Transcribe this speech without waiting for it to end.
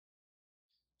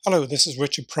Hello, this is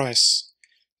Richard Price.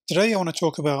 Today I want to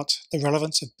talk about the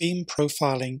relevance of beam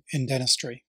profiling in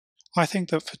dentistry. I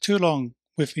think that for too long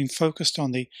we've been focused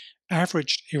on the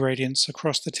averaged irradiance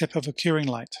across the tip of a curing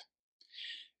light.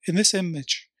 In this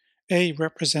image, A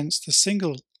represents the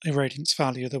single irradiance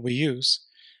value that we use,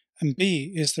 and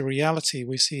B is the reality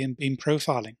we see in beam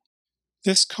profiling.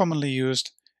 This commonly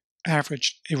used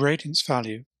averaged irradiance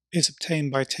value is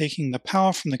obtained by taking the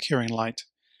power from the curing light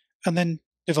and then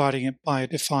dividing it by a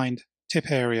defined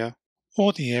tip area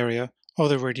or the area of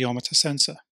the radiometer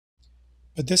sensor.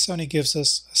 But this only gives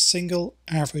us a single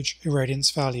average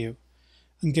irradiance value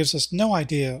and gives us no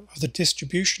idea of the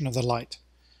distribution of the light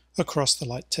across the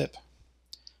light tip.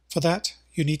 For that,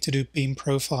 you need to do beam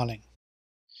profiling.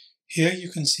 Here you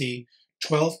can see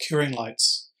 12 curing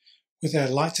lights with their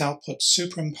light output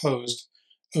superimposed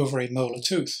over a molar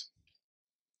tooth.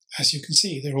 As you can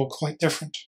see, they're all quite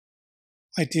different.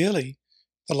 Ideally,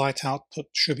 the light output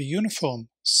should be uniform,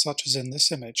 such as in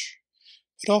this image,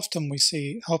 but often we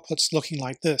see outputs looking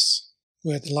like this,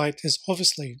 where the light is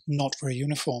obviously not very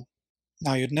uniform.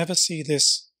 Now, you'd never see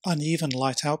this uneven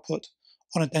light output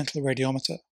on a dental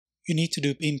radiometer. You need to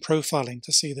do beam profiling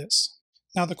to see this.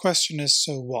 Now the question is,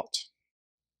 so what?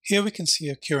 Here we can see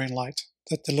a curing light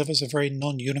that delivers a very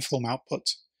non-uniform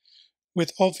output,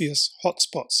 with obvious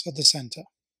hotspots at the center.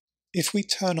 If we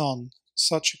turn on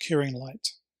such a curing light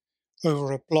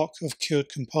over a block of cured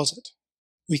composite,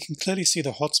 we can clearly see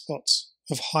the hotspots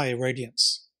of high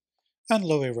irradiance and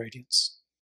low irradiance.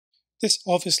 This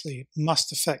obviously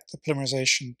must affect the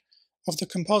polymerization of the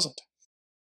composite.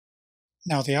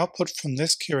 Now the output from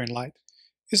this curing light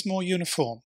is more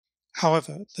uniform.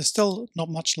 However, there's still not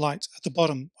much light at the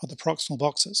bottom of the proximal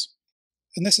boxes.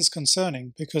 And this is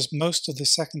concerning because most of the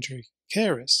secondary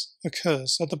caries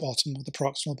occurs at the bottom of the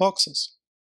proximal boxes.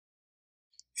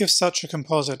 If such a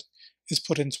composite is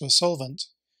put into a solvent,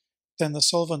 then the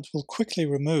solvent will quickly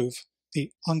remove the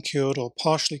uncured or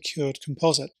partially cured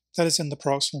composite that is in the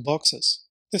proximal boxes.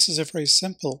 This is a very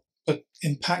simple but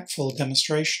impactful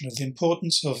demonstration of the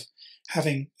importance of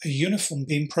having a uniform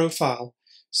beam profile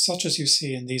such as you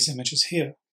see in these images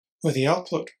here, where the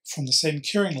output from the same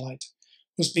curing light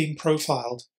was beam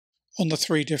profiled on the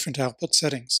 3 different output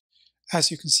settings. As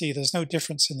you can see, there's no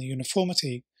difference in the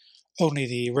uniformity, only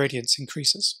the irradiance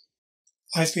increases.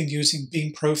 I've been using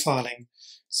beam profiling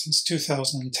since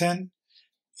 2010.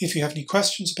 If you have any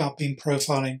questions about beam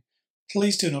profiling,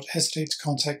 please do not hesitate to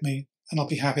contact me and I'll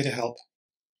be happy to help.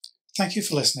 Thank you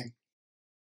for listening.